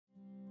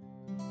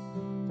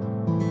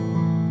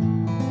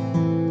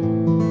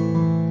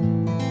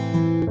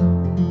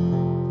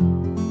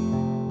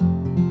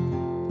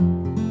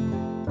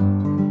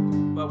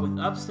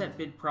subset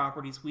bid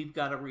properties, we've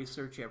got to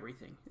research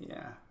everything.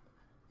 Yeah.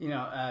 You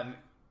know,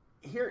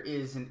 here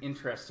is an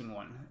interesting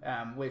one,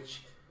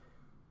 which,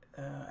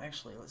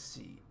 actually, let's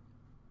see.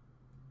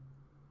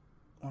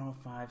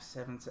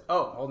 105.77.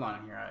 Oh, hold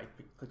on here. I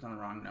clicked on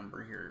the wrong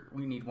number here.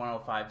 We need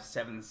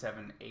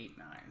 105.7789.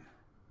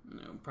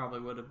 No, probably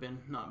would have been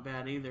not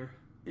bad either.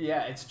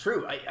 Yeah, it's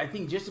true. I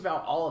think just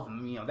about all of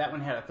them. You know, that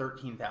one had a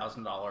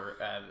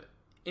 $13,000.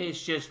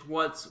 It's just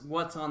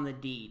what's on the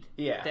deed.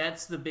 Yeah,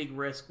 that's the big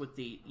risk with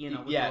the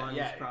with yeah, the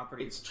yeah.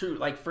 properties. It's true.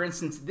 Like for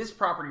instance, this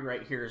property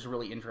right here is a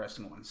really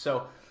interesting one.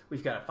 So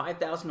we've got a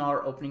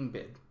 $5,000 opening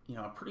bid. You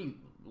know, a pretty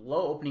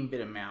low opening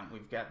bid amount.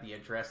 We've got the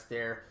address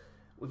there.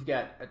 We've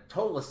got a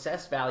total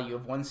assessed value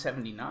of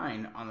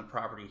 $179 on the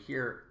property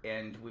here,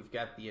 and we've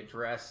got the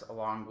address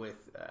along with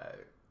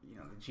you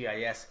know, the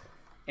GIS,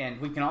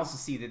 and we can also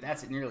see that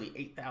that's at nearly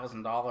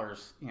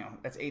 $8,000. You know,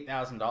 that's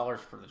 $8,000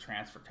 for the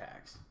transfer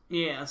tax.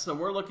 Yeah, so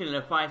we're looking at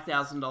a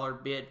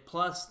 $5,000 bid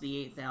plus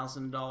the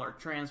 $8,000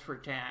 transfer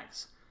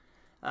tax.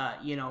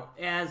 You know,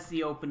 as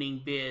the opening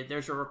bid,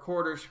 there's a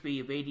recorder's fee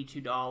of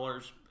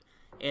 $82,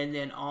 and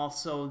then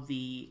also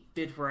the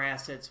bid for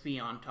assets fee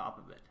on top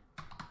of it.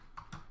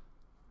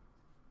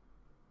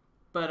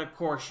 But of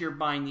course, you're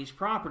buying these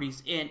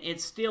properties, and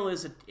it still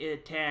is a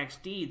tax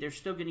deed. They're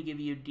still going to give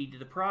you a deed to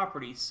the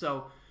property.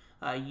 So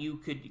you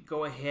could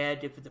go ahead,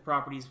 if the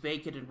property is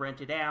vacant, and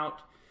rent it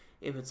out.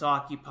 If it's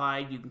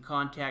occupied, you can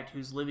contact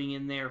who's living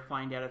in there,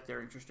 find out if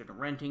they're interested in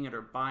renting it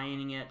or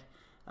buying it,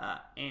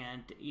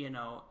 and you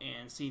know,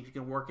 and see if you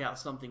can work out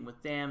something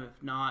with them.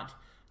 If not,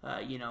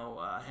 you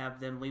know, have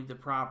them leave the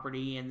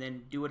property, and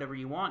then do whatever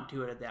you want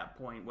to it at that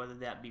point, whether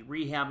that be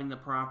rehabbing the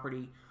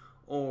property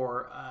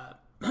or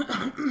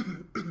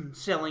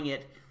selling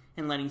it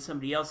and letting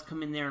somebody else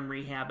come in there and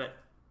rehab it.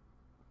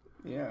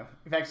 Yeah.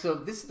 In fact, so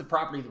this is the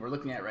property that we're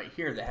looking at right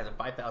here that has a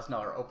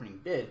 $5,000 opening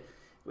bid.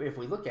 If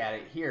we look at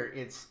it here,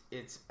 it's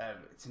a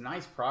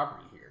nice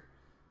property here.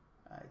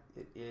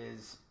 It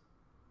is,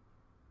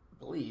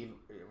 I believe,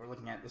 we're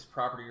looking at this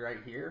property right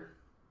here.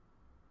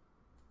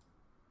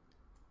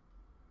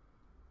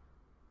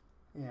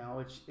 You know,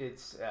 which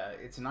it's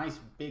a nice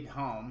big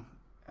home.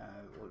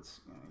 Let's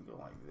go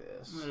like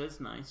this. It is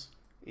nice.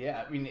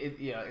 Yeah, I mean,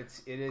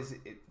 it's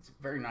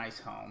a very nice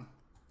home.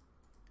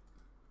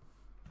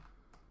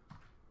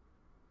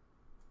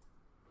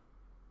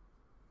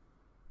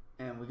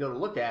 And we go to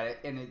look at it,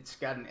 and it's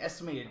got an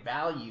estimated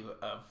value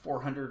of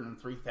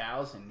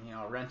 $403,000. You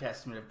know, a rent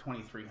estimate of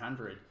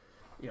 $2,300.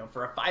 You know,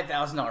 for a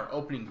 $5,000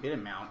 opening bid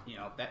amount, you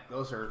know,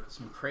 those are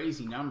some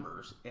crazy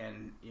numbers,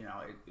 and you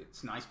know,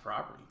 it's nice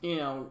property. You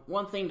know,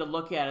 one thing to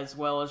look at as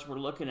well as we're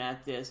looking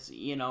at this,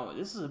 you know,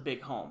 this is a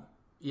big home.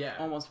 Yeah,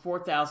 almost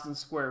 4,000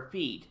 square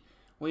feet.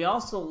 We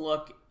also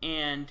look,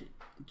 and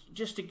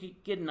just to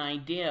get an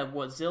idea of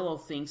what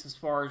Zillow thinks as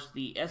far as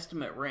the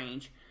estimate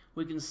range,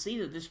 we can see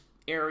that this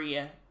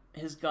area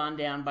has gone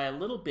down by a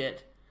little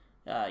bit.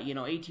 You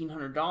know,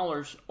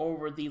 $1,800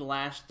 over the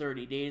last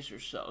 30 days or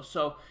so.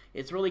 So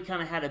it's really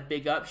kind of had a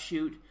big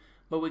upshoot.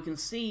 But we can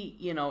see,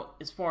 you know,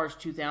 as far as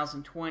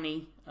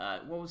 2020,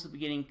 what was the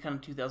beginning, kind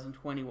of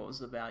 2020, what was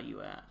the value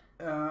at?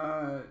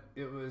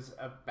 It was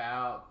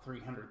about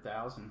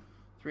 $300,000.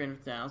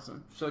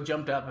 $300,000. So it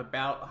jumped up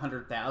about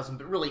 $100,000.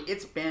 But really,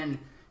 it's been,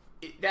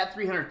 that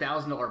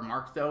 $300,000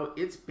 mark, though,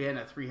 it's been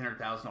a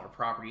 $300,000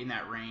 property in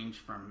that range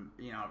from,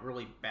 you know,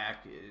 really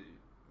back...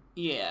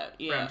 Yeah.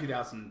 Around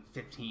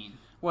 2015.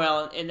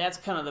 Well, and that's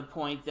kind of the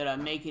point that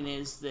I'm making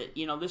is that,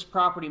 you know, this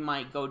property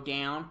might go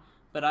down,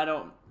 but I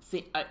don't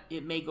think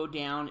it may go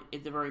down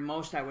at the very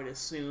most, I would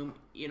assume,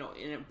 you know,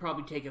 and it would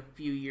probably take a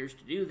few years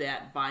to do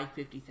that, by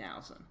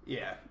 $50,000.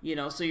 Yeah. You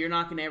know, so you're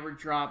not going to ever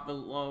drop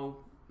below,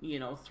 you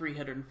know,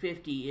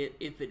 350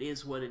 if it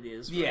is what it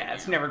is. Yeah, right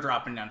it's now. never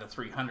dropping down to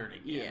 300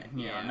 again. Yeah,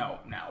 you know,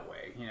 no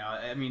way. You know,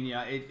 I mean, you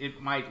know,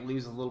 it might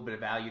lose a little bit of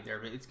value there,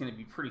 but it's going to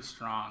be pretty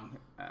strong.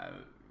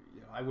 You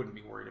know, I wouldn't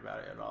be worried about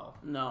it at all.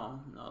 No.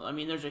 I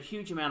mean, there's a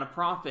huge amount of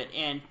profit,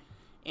 and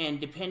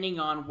depending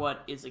on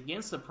what is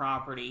against the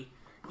property,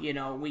 you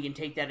know, we can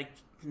take that into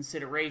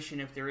consideration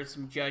if there is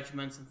some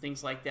judgments and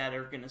things like that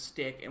are going to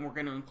stick, and we're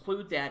going to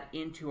include that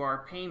into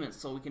our payments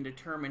so we can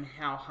determine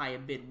how high a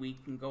bid we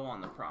can go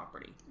on the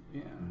property.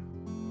 Yeah.